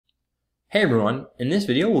Hey everyone, in this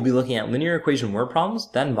video we'll be looking at linear equation word problems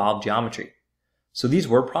that involve geometry. So these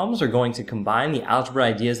word problems are going to combine the algebra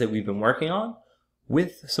ideas that we've been working on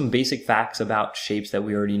with some basic facts about shapes that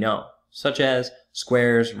we already know, such as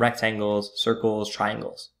squares, rectangles, circles,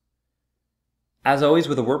 triangles. As always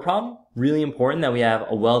with a word problem, really important that we have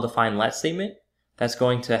a well-defined let statement that's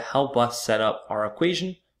going to help us set up our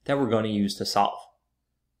equation that we're going to use to solve.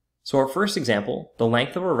 So our first example, the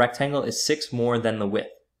length of a rectangle is 6 more than the width.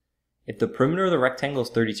 If the perimeter of the rectangle is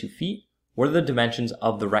 32 feet, what are the dimensions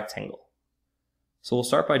of the rectangle? So we'll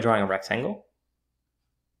start by drawing a rectangle.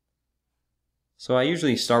 So I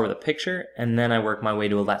usually start with a picture and then I work my way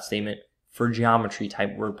to a let statement for geometry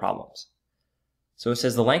type word problems. So it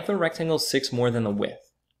says the length of the rectangle is 6 more than the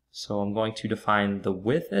width. So I'm going to define the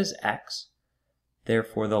width as x,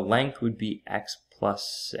 therefore the length would be x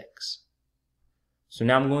plus 6. So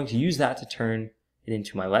now I'm going to use that to turn it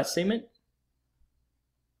into my let statement.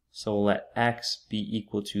 So we'll let x be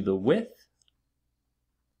equal to the width,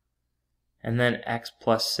 and then x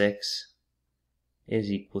plus 6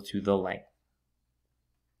 is equal to the length.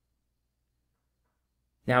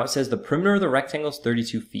 Now it says the perimeter of the rectangle is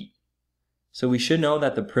 32 feet. So we should know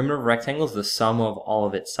that the perimeter of a rectangle is the sum of all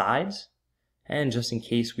of its sides. And just in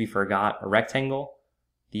case we forgot a rectangle,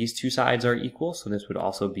 these two sides are equal, so this would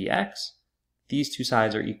also be x. These two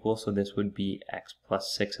sides are equal, so this would be x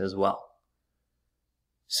plus 6 as well.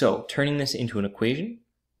 So turning this into an equation,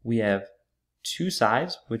 we have two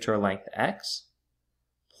sides which are length x,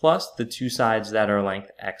 plus the two sides that are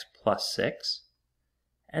length x plus 6,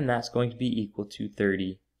 and that's going to be equal to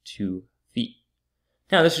 32 feet.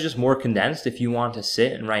 Now this is just more condensed. If you want to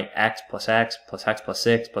sit and write x plus x plus x plus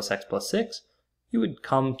 6 plus x plus 6, you would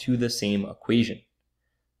come to the same equation.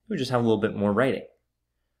 You would just have a little bit more writing.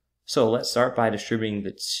 So let's start by distributing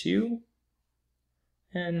the 2,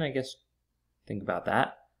 and I guess think about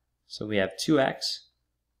that. So we have 2x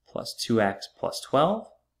plus 2x plus 12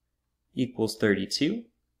 equals 32.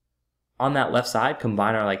 On that left side,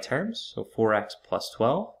 combine our like terms. So 4x plus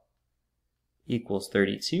 12 equals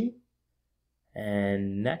 32.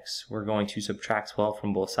 And next, we're going to subtract 12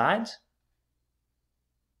 from both sides.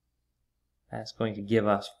 That's going to give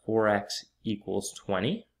us 4x equals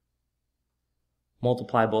 20.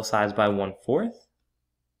 Multiply both sides by 1/4.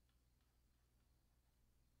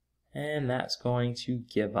 And that's going to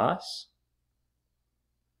give us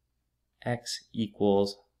x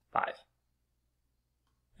equals 5.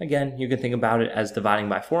 Again, you can think about it as dividing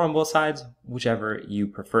by 4 on both sides, whichever you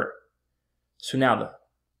prefer. So now the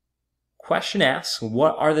question asks,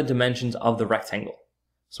 what are the dimensions of the rectangle?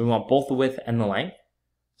 So we want both the width and the length.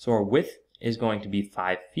 So our width is going to be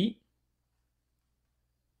 5 feet.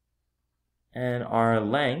 And our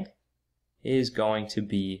length is going to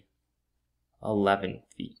be 11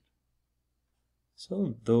 feet.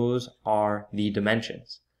 So those are the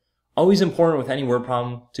dimensions. Always important with any word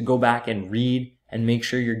problem to go back and read and make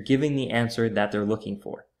sure you're giving the answer that they're looking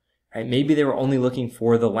for. Right? Maybe they were only looking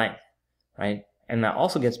for the length, right? And that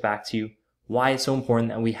also gets back to why it's so important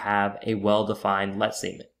that we have a well-defined let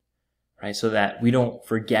statement, right? So that we don't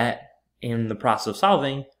forget in the process of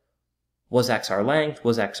solving, was x our length?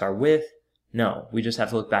 Was x our width? No, we just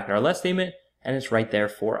have to look back at our let statement and it's right there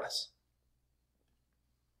for us.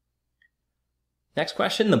 Next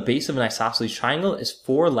question, the base of an isosceles triangle is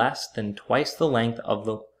 4 less than twice the length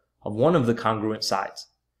of one of the congruent sides.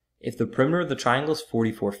 If the perimeter of the triangle is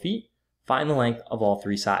 44 feet, find the length of all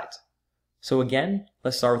 3 sides. So again,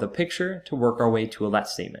 let's start with a picture to work our way to a let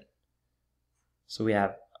statement. So we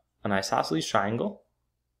have an isosceles triangle.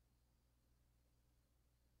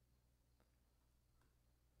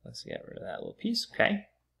 Let's get rid of that little piece, okay.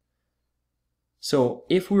 So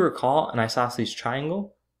if we recall an isosceles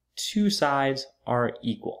triangle, 2 sides are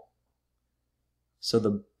equal. So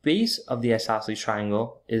the base of the isosceles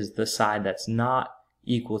triangle is the side that's not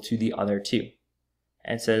equal to the other 2.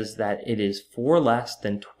 And it says that it is 4 less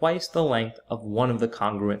than twice the length of one of the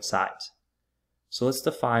congruent sides. So let's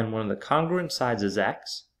define one of the congruent sides as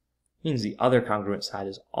x, means the other congruent side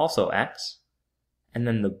is also x, and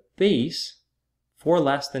then the base, 4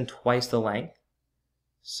 less than twice the length,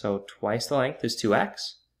 so twice the length is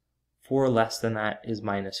 2x, 4 less than that is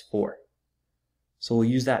minus 4. So we'll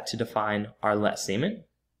use that to define our let statement.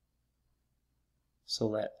 So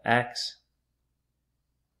let x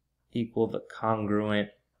equal the congruent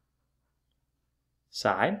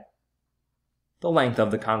side, the length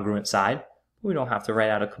of the congruent side. We don't have to write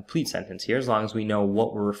out a complete sentence here as long as we know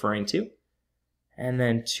what we're referring to. And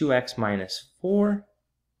then 2x minus 4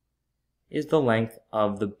 is the length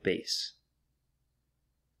of the base.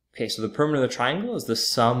 Okay, so the perimeter of the triangle is the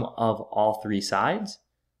sum of all 3 sides.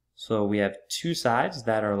 So we have two sides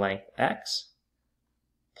that are length x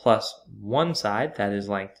plus one side that is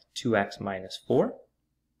length 2x minus 4.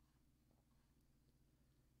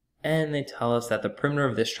 And they tell us that the perimeter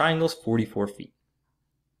of this triangle is 44 feet.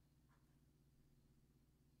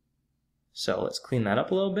 So let's clean that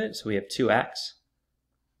up a little bit. So we have 2x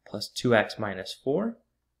plus 2x minus 4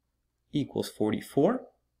 equals 44.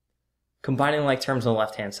 Combining like terms on the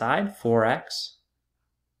left-hand side, 4x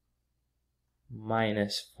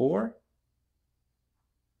minus 4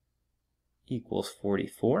 equals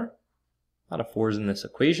 44. A lot of 4's in this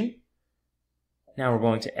equation. Now we're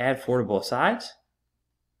going to add 4 to both sides.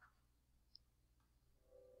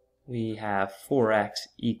 We have 4x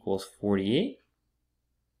equals 48.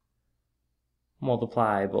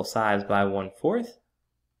 Multiply both sides by 1/4.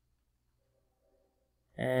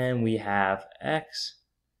 And we have x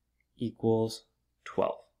equals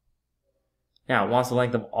 12. Now it wants the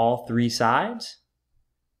length of all three sides.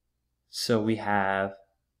 So we have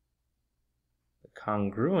the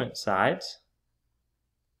congruent sides,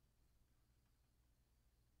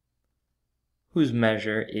 whose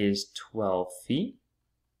measure is 12 feet.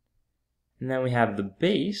 And then we have the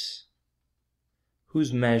base,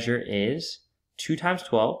 whose measure is 2 times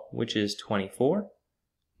 12, which is 24,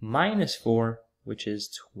 minus 4, which is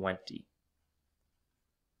 20.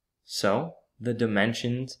 So the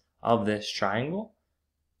dimensions of this triangle,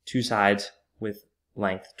 two sides with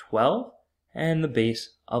length 12 and the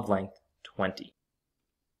base of length 20.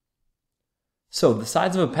 So the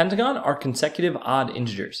sides of a pentagon are consecutive odd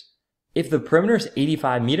integers. If the perimeter is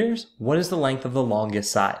 85 meters, what is the length of the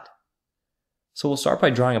longest side? So we'll start by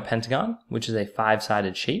drawing a pentagon, which is a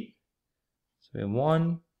 5-sided shape. So we have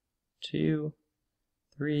 1, 2,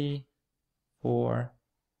 3, 4,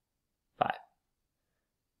 5.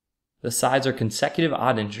 The sides are consecutive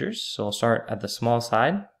odd integers, so we'll start at the small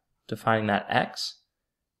side, defining that x,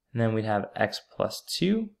 and then we'd have x plus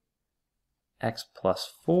 2, x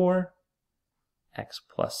plus 4, x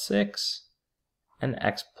plus 6, and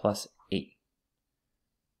x plus 8.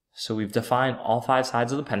 So we've defined all 5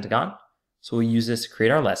 sides of the pentagon, so we'll use this to create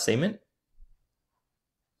our let statement.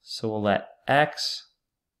 So we'll let x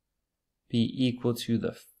be equal to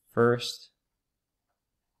the first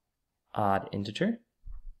odd integer.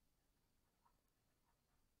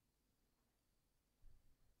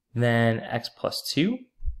 Then x plus 2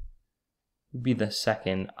 would be the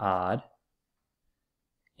second odd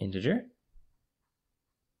integer.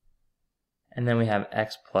 And then we have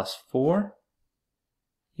x plus 4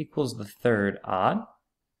 equals the third odd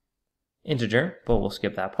integer, but we'll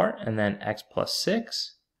skip that part. And then x plus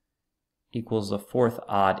 6 equals the fourth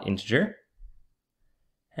odd integer.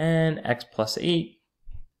 And x plus 8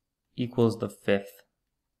 equals the fifth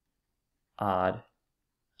odd.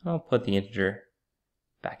 I'll put the integer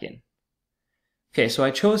back in. Okay, so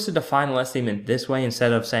I chose to define the let statement this way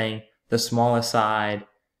instead of saying the smallest side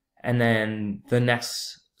and then the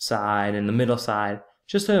next side and the middle side,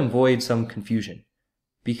 just to avoid some confusion,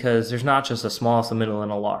 because there's not just a smallest, a middle,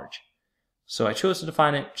 and a large. So I chose to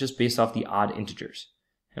define it just based off the odd integers.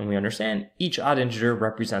 And we understand each odd integer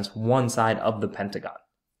represents one side of the pentagon.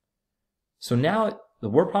 So now the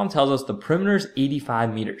word problem tells us the perimeter is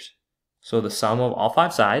 85 meters. So the sum of all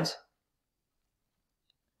 5 sides.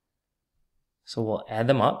 So we'll add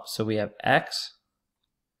them up. So we have x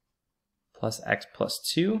plus x plus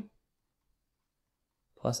 2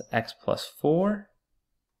 plus x plus 4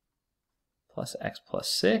 plus x plus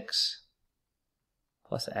 6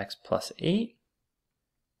 plus x plus 8,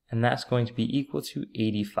 and that's going to be equal to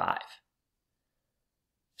 85.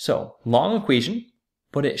 So, long equation,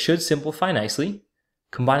 but it should simplify nicely.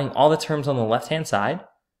 Combining all the terms on the left-hand side,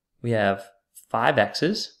 we have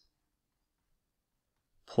 5x's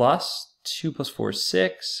plus 2 plus 4 is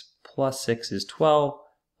 6, plus 6 is 12,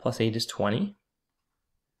 plus 8 is 20,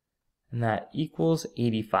 and that equals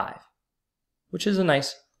 85, which is a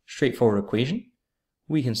nice straightforward equation.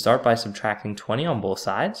 We can start by subtracting 20 on both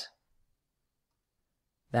sides.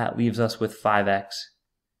 That leaves us with 5x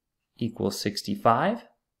equals 65.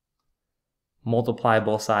 Multiply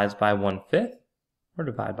both sides by 1/5, or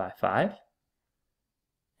divide by 5.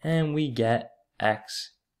 And we get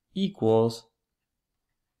x equals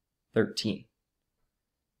 13.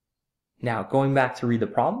 Now, going back to read the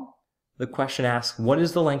problem, the question asks, what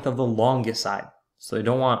is the length of the longest side? So they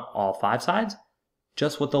don't want all 5 sides,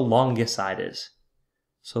 just what the longest side is.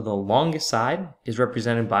 So the longest side is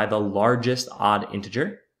represented by the largest odd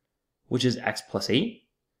integer, which is x plus 8.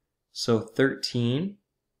 So 13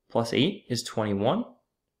 plus 8 is 21.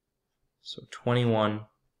 So 21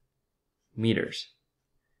 meters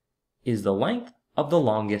is the length of the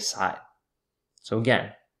longest side. So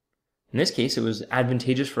again, In this case, it was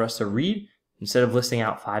advantageous for us to read. Instead of listing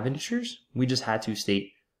out 5 integers, we just had to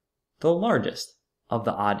state the largest of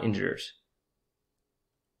the odd integers.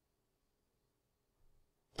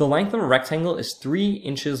 The length of a rectangle is 3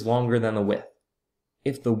 inches longer than the width.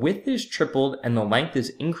 If the width is tripled and the length is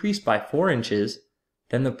increased by 4 inches,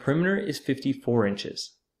 then the perimeter is 54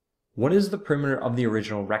 inches. What is the perimeter of the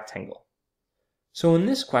original rectangle? So in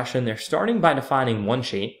this question, they're starting by defining one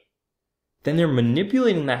shape, then they're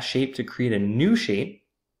manipulating that shape to create a new shape,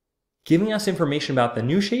 giving us information about the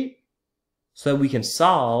new shape so that we can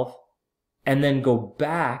solve and then go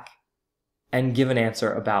back and give an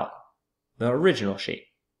answer about the original shape.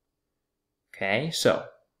 Okay, so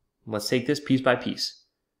let's take this piece by piece.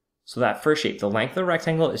 So that first shape, the length of the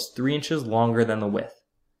rectangle is 3 inches longer than the width.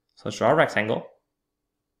 So let's draw a rectangle.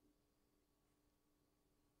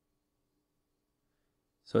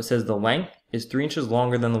 So it says the length is 3 inches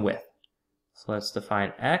longer than the width. So let's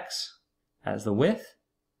define x as the width,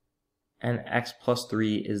 and x plus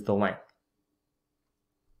 3 is the length.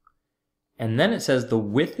 And then it says the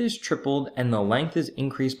width is tripled and the length is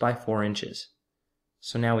increased by 4 inches.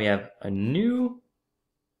 So now we have a new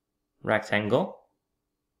rectangle,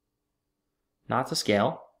 not to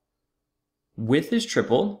scale. Width is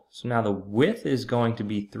tripled, so now the width is going to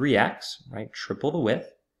be 3x, right? Triple the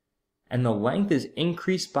width. And the length is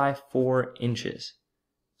increased by 4 inches.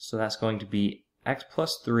 So that's going to be x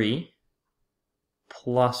plus 3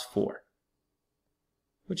 plus 4,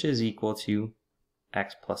 which is equal to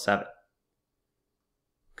x plus 7.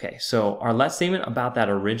 Okay, so our let statement about that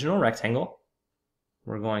original rectangle,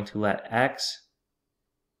 we're going to let x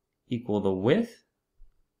equal the width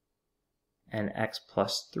and x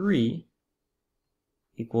plus 3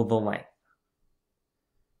 equal the length.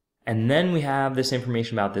 And then we have this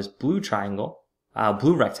information about this blue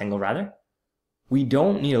rectangle rather. We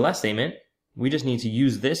don't need a let statement. We just need to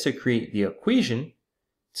use this to create the equation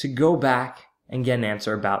to go back and get an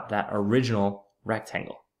answer about that original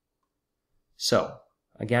rectangle. So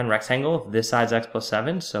again, rectangle, if this side's x plus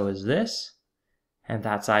 7, so is this. And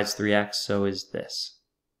that side's 3x, so is this.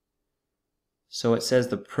 So it says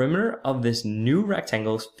the perimeter of this new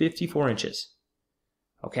rectangle is 54 inches.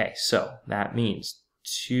 Okay, so that means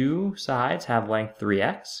 2 sides have length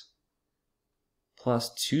 3x,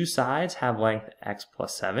 plus 2 sides have length x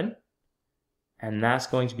plus 7, and that's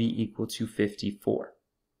going to be equal to 54.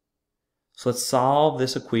 So let's solve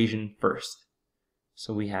this equation first.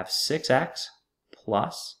 So we have 6x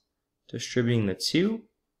plus, distributing the 2,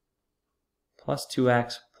 plus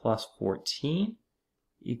 2x plus 14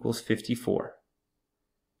 equals 54.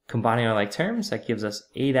 Combining our like terms, that gives us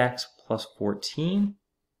 8x plus 14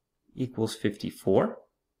 equals 54.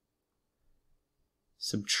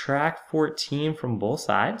 Subtract 14 from both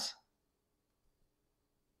sides.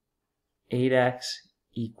 8x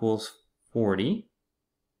equals 40.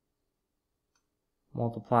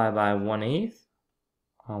 Multiply by 1/8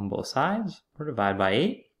 on both sides, or divide by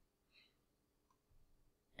 8.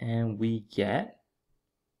 And we get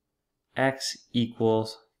x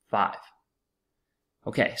equals 5.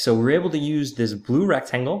 Okay, so we're able to use this blue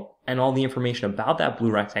rectangle and all the information about that blue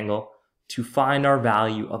rectangle to find our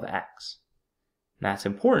value of x. And that's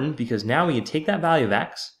important because now we can take that value of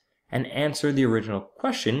x and answer the original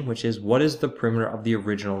question, which is what is the perimeter of the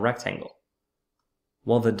original rectangle?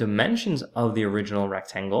 Well, the dimensions of the original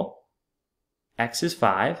rectangle, x is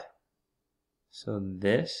 5, so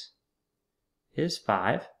this is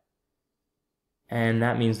 5, and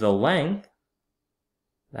that means the length,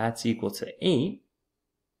 that's equal to 8.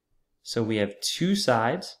 So we have 2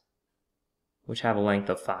 sides, which have a length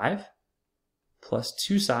of 5, plus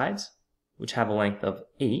 2 sides, which have a length of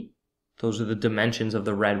 8. Those are the dimensions of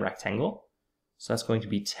the red rectangle. So that's going to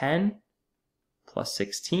be 10 plus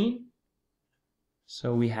 16.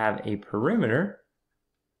 So we have a perimeter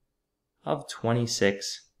of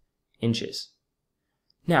 26 inches.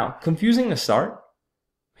 Now, confusing to start,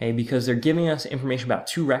 okay, because they're giving us information about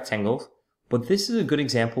 2 rectangles, but this is a good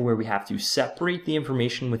example where we have to separate the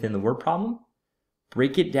information within the word problem,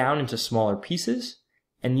 break it down into smaller pieces,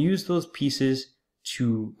 and use those pieces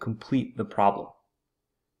to complete the problem.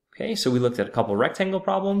 Okay, so we looked at a couple of rectangle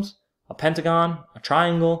problems, a pentagon, a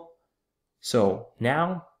triangle. So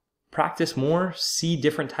now practice more, see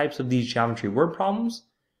different types of these geometry word problems,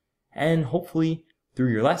 and hopefully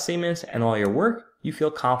through your let statements and all your work, you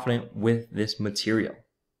feel confident with this material.